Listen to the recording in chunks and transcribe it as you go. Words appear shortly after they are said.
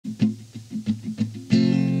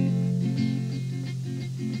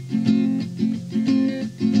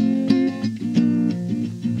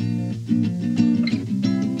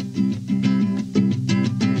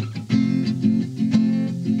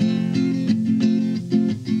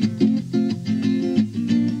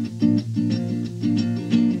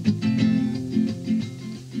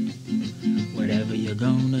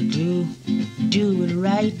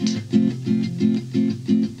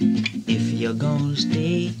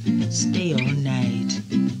stay all night.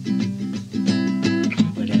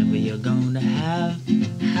 Whatever you're gonna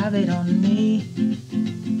have it on me.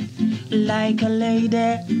 Like a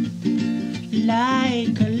lady,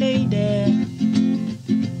 like a lady.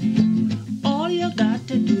 All you got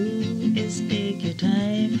to do is take your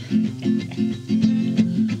time.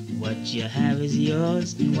 What you have is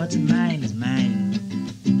yours, and what's mine is mine.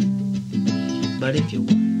 But if you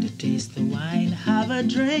want to taste the wine, have a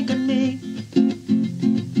drink on me.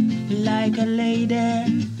 Like a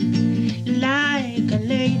lady, like a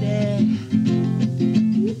lady.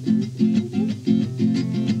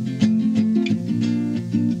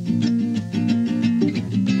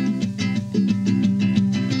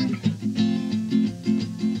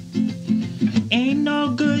 Ain't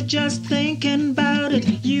no good just thinking about it.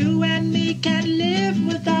 You and me can't live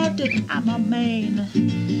without it. I'm a man.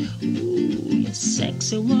 Ooh, you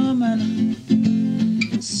sexy woman.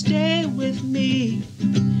 Stay with me.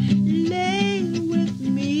 Lay with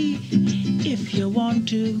me if you want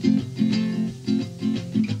to.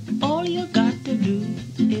 All you got to do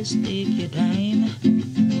is take your time.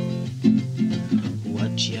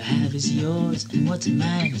 What you have is yours, and what's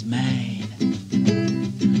mine is mine.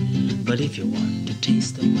 But if you want to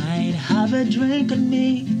taste the wine, have a drink on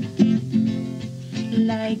me.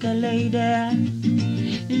 Like a lady,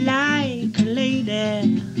 like a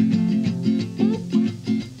lady.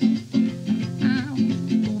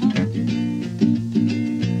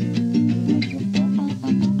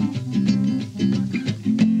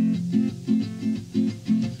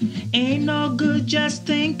 Ain't no good just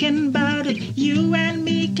thinking about it. You and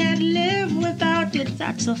me can't live without it.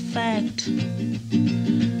 That's a fact,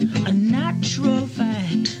 a natural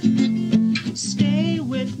fact. Stay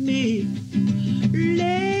with me,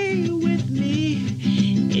 lay with me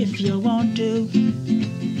if you want to.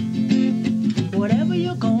 Whatever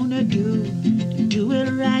you're gonna do it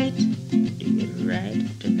right. Do it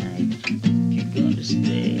right tonight. You're gonna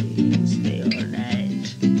stay all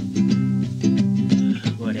night.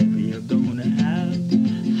 Whatever you're gonna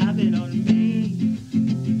have it on me.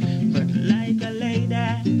 But like a lady,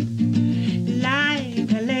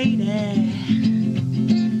 like a lady.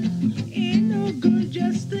 Ain't no good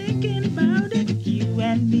just thinking about it. You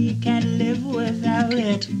and me can't live without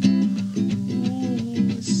it.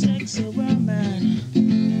 Ooh, sexy woman.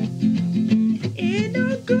 Ain't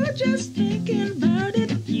no good just thinking about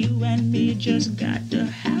it. You and me just got to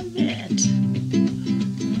have it.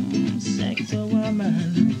 Sexy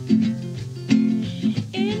woman.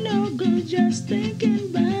 Ain't no good just thinking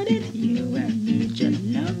about it. You and me just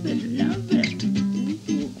love it, love it.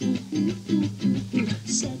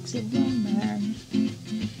 Sexy woman.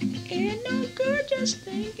 Ain't no good just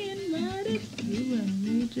thinking about it. You and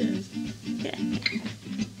me just